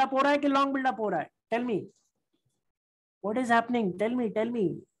 शॉर्ट बिल्डअप हो रहा है कि लॉन्ग बिल्डअप हो रहा है? Tell me what is happening. Tell me.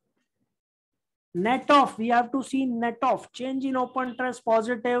 Net off, we have to see net off. Change in open trust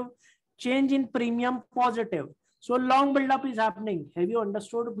positive, change in premium positive. So long build up is happening. Have you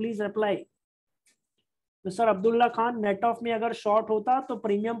understood? Please reply. Mr. Abdullah Khan, net off में अगर short होता तो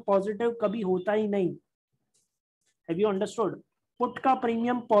premium positive कभी होता ही नहीं. Have you understood? Put का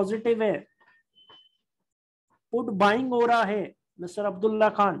premium positive है. Put buying हो रहा है. Mr.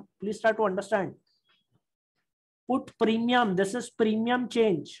 Abdullah Khan, please try to understand. Put premium, this is premium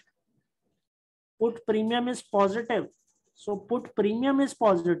change. Put premium is positive. So put premium is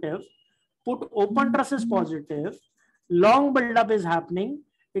positive. Put open trust is positive. Long build-up is happening.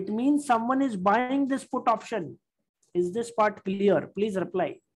 It means someone is buying this put option. Is this part clear? Please reply.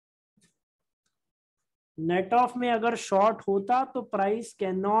 Net off में अगर short होता तो price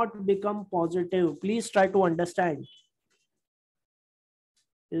cannot become positive. Please try to understand.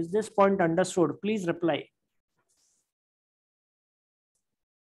 Is this point understood? Please reply.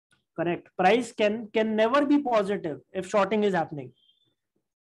 Correct. Price can never be positive if shorting is happening.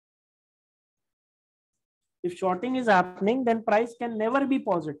 If shorting is happening, then price can never be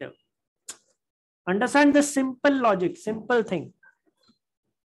positive. Understand this simple logic, simple thing.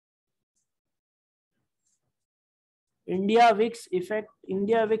 India VIX effect,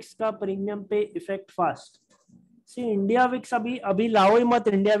 India VIX का premium पे effect fast. See, India VIX अभी लाओ ही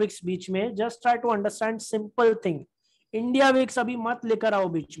मत India VIX बीच में. Just try to understand simple thing. India VIX अभी मत लेकर आओ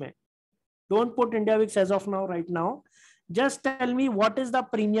बीच में. Don't put India VIX as of now, right now. Just tell me what is the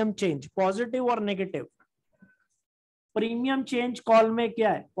premium change, positive or negative? Premium change call में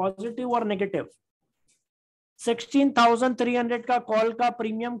क्या है? Positive or negative? 16,300 का call का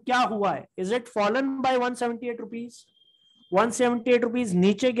प्रीमियम क्या हुआ है? Is it fallen by 178 rupees? 178 rupees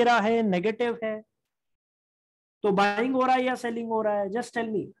नीचे गिरा है, नेगेटिव है. तो बाइंग हो रहा है या सेलिंग हो रहा है? Just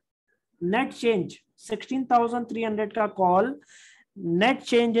tell me. Net change 16,300 का call. Net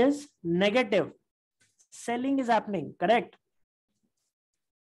change is negative. Selling is happening. Correct.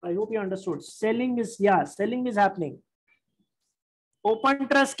 I hope you understood. Selling is happening. Open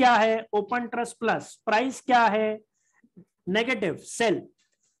trust क्या है? Open trust plus. Price क्या है? Negative. Sell.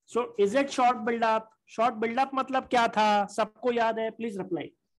 So is it short build up? Short build up मतलब क्या था? सबको याद है? Please reply.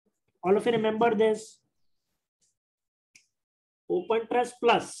 All of you remember this. Open trust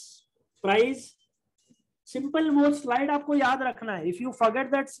plus. Price. Simple वो स्लाइड आपको याद रखना है. If you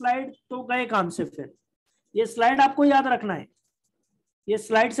forget that slide तो गए काम से. फिर ये स्लाइड आपको याद रखना है. ये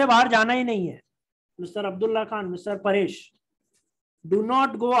स्लाइड से बाहर जाना ही नहीं है. Mister Abdullah Khan, mister Paresh, do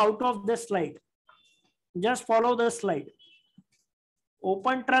not go out of this slide. Just follow the slide.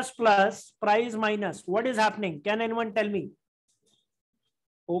 Open trust plus price minus. What is happening? Can anyone tell me?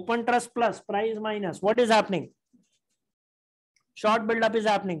 Open trust plus price minus. What is happening? Short build-up is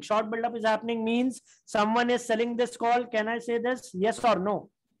happening. Short build-up is happening means someone is selling this call. Can I say this? Yes or no?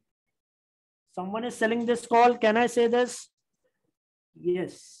 Someone is selling this call. Can I say this?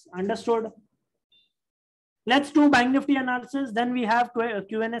 Yes. Understood. Let's do Bank Nifty analysis. Then we have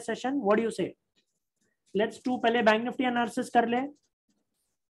Q&A session. What do you say? Let's do पहले Bank Nifty analysis कर ले.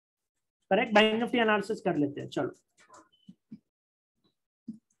 Correct? Bank Nifty analysis कर लेते हैं. चलो.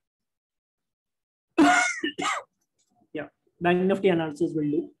 Bank Nifty analysis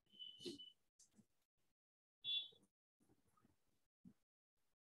will do.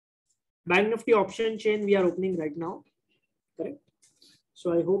 Bank Nifty option chain we are opening right now, correct?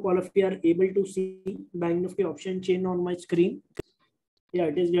 So I hope all of you are able to see Bank Nifty option chain on my screen. Yeah,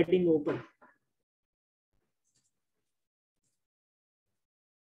 it is getting open.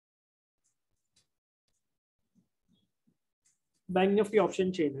 Bank Nifty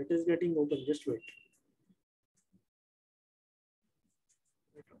option chain, it is getting open. Just wait.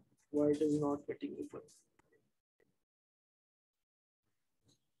 Why it is not getting open?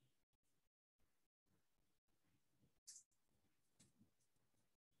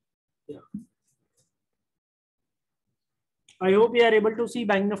 Yeah. I hope you are able to see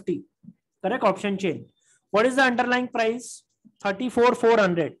Bank Nifty, correct? Option chain. What is the underlying price?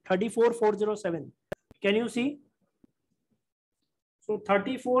 34,400, 34,407. Can you see? So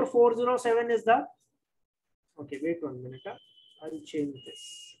 34,407 is the. Okay, wait 1 minute. I'll change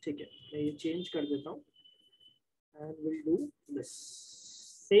this. ठीक है, मैं ये change कर देता हूँ. And we'll do this.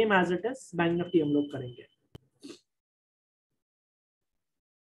 Same as it is. Bank Nifty हम लोग करेंगे.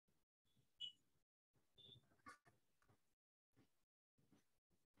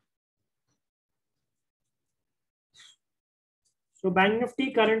 So Bank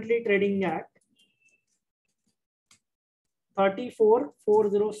Nifty currently trading at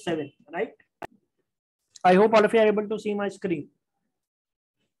 34,407, right? I hope all of you are able to see my screen.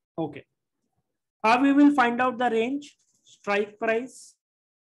 Okay. How we will find out the range, strike price,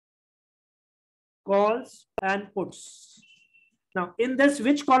 calls and puts. Now in this,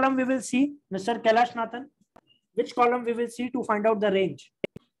 which column we will see, Mr. Kailash Nathan? Which column we will see to find out the range?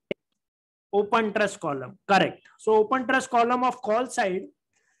 Open trust column, correct. So open trust column of call side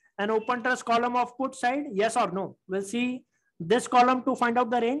and open trust column of put side, yes or no? We'll see this column to find out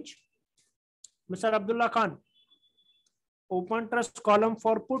the range. Mr. Abdullah Khan, open trust column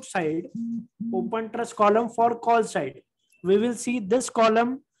for put side, open trust column for call side. We will see this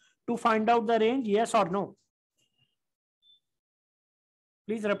column to find out the range, yes or no?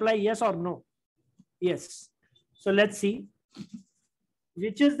 Please reply yes or no. Yes. So let's see.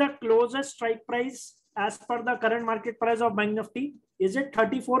 Which is the closest strike price as per the current market price of Bank Nifty? Is it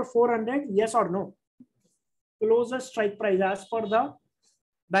 34,400? Yes or no? Closest strike price as per the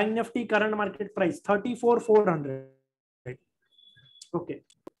Bank Nifty current market price, 34,400. Okay.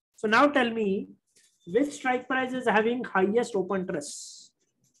 So now tell me, which strike price is having highest open trust?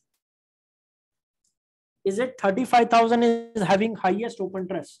 Is it 35,000 is having highest open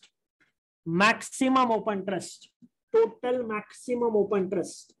trust? Maximum open trust, total maximum open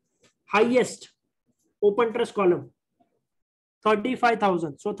trust, highest open trust column,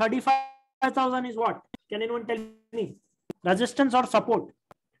 35,000. So 35,000 is what? Can anyone tell me? Resistance or support?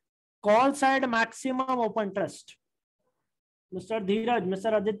 Call side maximum open trust. Mr. Dheeraj,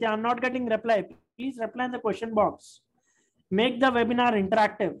 Mr. Aditya, I'm not getting reply. Please reply in the question box. Make the webinar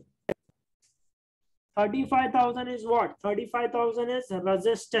interactive. 35,000 is what? 35,000 is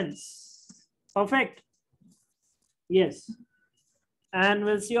resistance. Perfect. Yes. And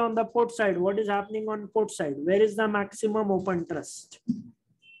we'll see on the put side what is happening on put side. Where is the maximum open trust?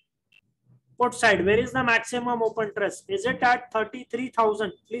 Put side, where is the maximum open trust? Is it at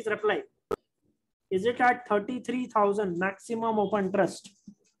 33,000? Please reply. Is it at 33,000 maximum open trust?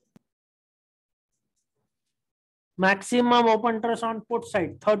 Maximum open trust on put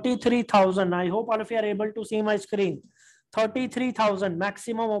side, 33,000. I hope all of you are able to see my screen. 33,000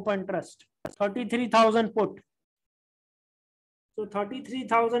 maximum open trust. 33,000 put. So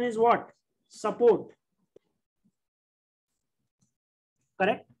 33,000 is what? Support.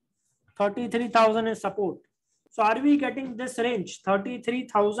 Correct? 33,000 is support. So are we getting this range?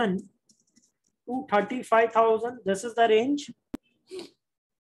 33,000 to 35,000. This is the range.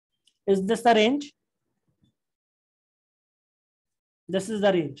 Is this the range? This is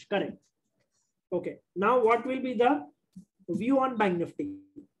the range. Correct. Okay. Now what will be the view on Bank Nifty?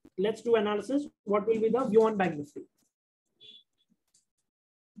 Let's do analysis. What will be the view on Bank Nifty?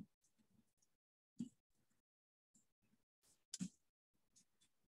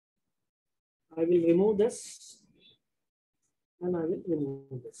 I will remove this and I will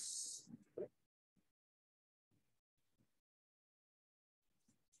remove this.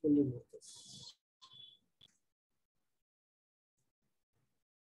 We'll remove this.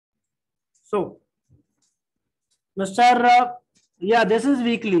 So, Mr. Yeah, this is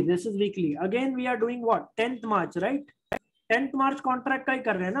weekly. This is weekly. Again, we are doing what? 10th March, right? 10th March contract का ही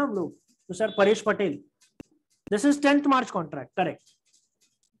कर रहे हैं ना हम लोग. Mr. Paresh Patel. This is 10th March contract. Correct.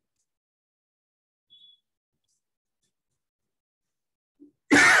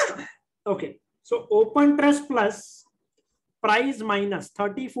 Okay. So open trust plus price minus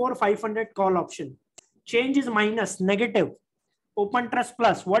 34,500 call option. Change is minus, negative. Open trust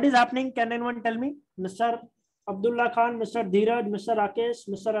plus. What is happening? Can anyone tell me? Mr. Abdullah Khan, Mr. Dheeraj, Mr. Rakesh,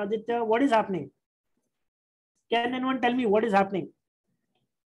 Mr. Aditya, what is happening? Can anyone tell me what is happening?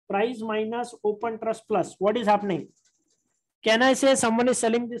 Price minus open trust plus. What is happening? Can I say someone is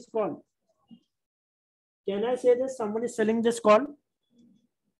selling this call? Can I say this? Someone is selling this call?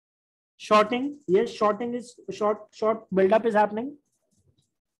 Shorting. Yes, shorting is short build-up is happening.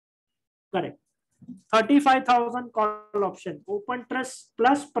 Correct. 35,000 call option. Open trust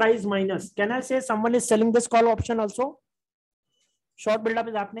plus price minus. Can I say someone is selling this call option also? Short build-up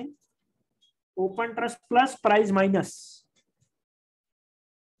is happening. Open trust plus price minus.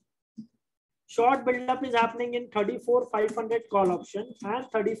 Short build-up is happening in 34,500 call option and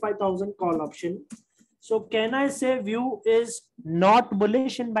 35,000 call option. So can I say view is not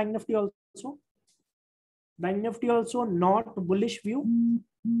bullish in Bank Nifty also? Bank Nifty also not bullish view.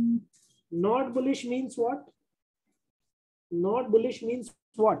 Not bullish means what? Not bullish means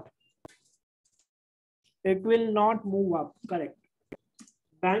what? It will not move up. Correct.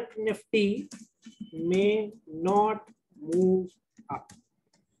 Bank Nifty may not move up.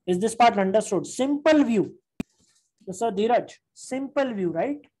 Is this part understood? Simple view. Mr. Dheeraj, simple view,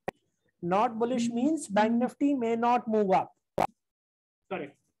 right? Not bullish means Bank Nifty may not move up.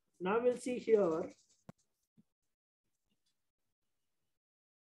 Correct. Now we'll see here.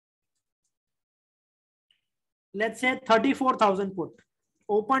 Let's say 34,000 put.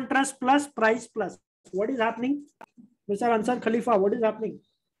 Open trust plus price plus. What is happening? Mr. Ansar Khalifa, what is happening?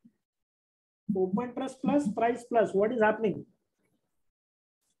 Open trust plus price plus. What is happening?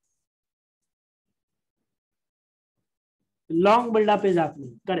 Long build-up is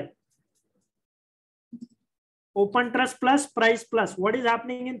happening. Correct. Open trust plus price plus. What is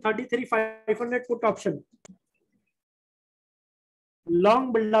happening in 33,500 put option?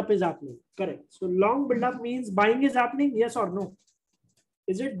 Long build-up is happening. Correct. So long build-up means buying is happening. Yes or no?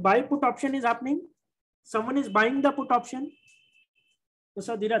 Is it buy put option is happening? Someone is buying the put option.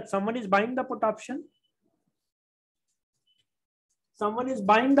 Mr. Dheeraj, someone is buying the put option. Someone is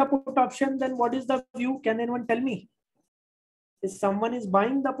buying the put option. Then what is the view? Can anyone tell me? If someone is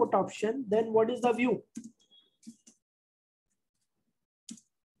buying the put option, then what is the view?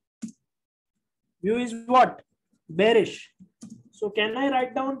 View is what? Bearish. So can I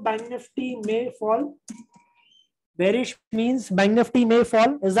write down Bank Nifty may fall? Bearish means Bank Nifty may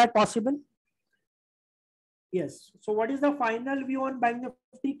fall. Is that possible? Yes. So what is the final view on Bank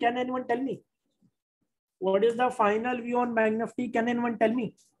Nifty? Can anyone tell me? What is the final view on Bank Nifty? Can anyone tell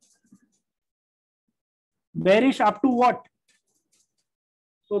me? Bearish up to what?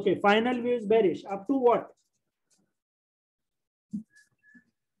 Okay, final view is bearish. Up to what?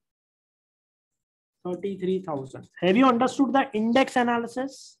 33,000. Have you understood the index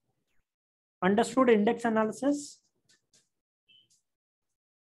analysis? Understood index analysis?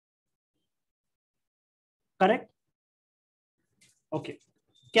 Correct? Okay.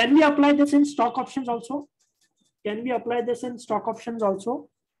 Can we apply this in stock options also? Can we apply this in stock options also?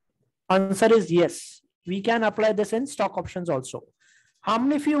 Answer is yes. We can apply this in stock options also. How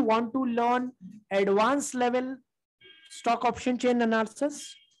many of you want to learn advanced level stock option chain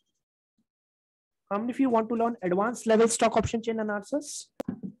analysis? How many of you want to learn advanced level stock option chain analysis?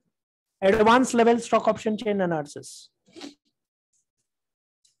 Advanced level stock option chain analysis.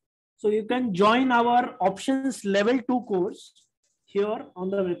 So you can join our options level 2 course here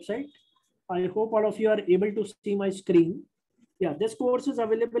on the website. I hope all of you are able to see my screen. Yeah, this course is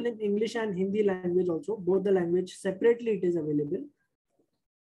available in English and Hindi language also. Both the language separately it is available.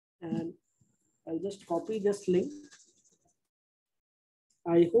 And I'll just copy this link.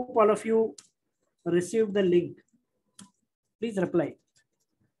 I hope all of you received the link. Please reply.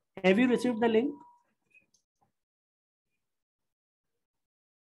 Have you received the link?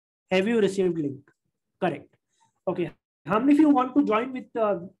 Have you received link? Correct. Okay. How many of you want to join with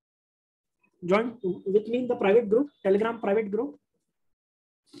me in the private group, Telegram private group?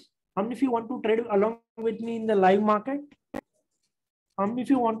 How many of you want to trade along with me in the live market? How many of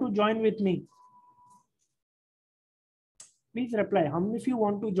you want to join with me? Please reply. How many of you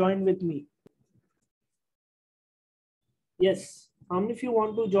want to join with me? Yes. How many of you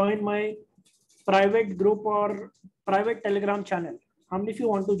want to join my private group or private Telegram channel? How many of you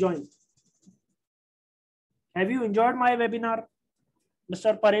want to join? Have you enjoyed my webinar?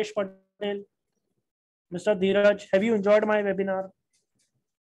 Mr. Paresh Patel, Mr. Dheeraj, have you enjoyed my webinar?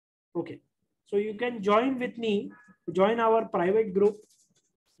 Okay. So you can join with me, join our private group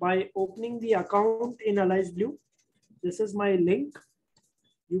by opening the account in Alice Blue. This is my link.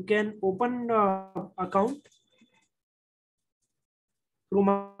 You can open account through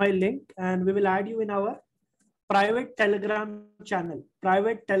my link, and we will add you in our private Telegram channel,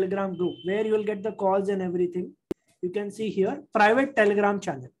 private Telegram group, where you will get the calls and everything. You can see here, private Telegram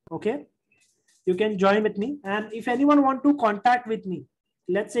channel. Okay. You can join with me. And if anyone want to contact with me,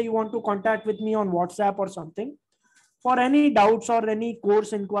 let's say you want to contact with me on WhatsApp or something for any doubts or any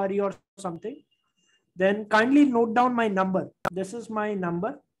course inquiry or something, then kindly note down my number. This is my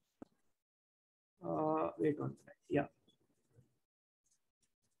number. Wait one minute. Yeah.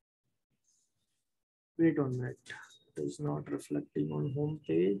 Wait 1 minute. It is not reflecting on home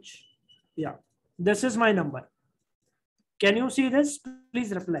page. Yeah. This is my number. Can you see this?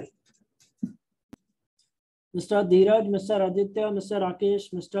 Please reply. Mr. Dheeraj, Mr. Aditya, Mr.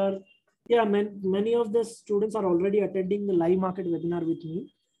 Rakesh, Mr. Yeah, many of the students are already attending the live market webinar with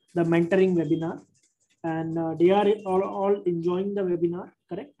me, the mentoring webinar, and they are all enjoying the webinar,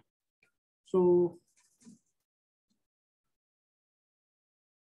 correct? So,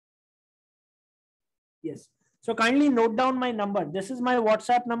 yes. So kindly note down my number. This is my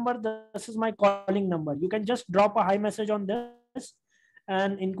WhatsApp number. This is my calling number. You can just drop a hi message on this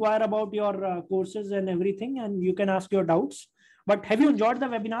and inquire about your courses and everything, and you can ask your doubts. But have you enjoyed the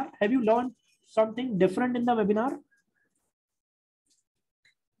webinar? Have you learned something different in the webinar?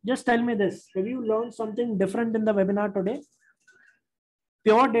 Just tell me this. Have you learned something different in the webinar today?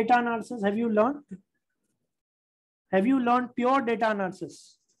 Pure data analysis, have you learned? Have you learned pure data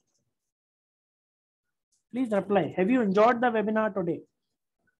analysis? Please reply. Have you enjoyed the webinar today?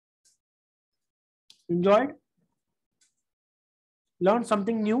 Enjoyed? Learned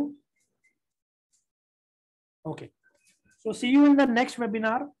something new? Okay. So see you in the next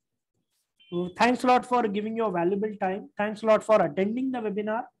webinar. Thanks a lot for giving your valuable time. Thanks a lot for attending the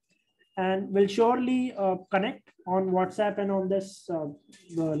webinar, and we'll surely connect on WhatsApp and on this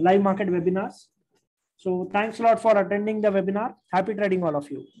the live market webinars. So thanks a lot for attending the webinar. Happy trading all of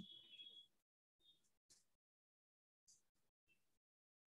you.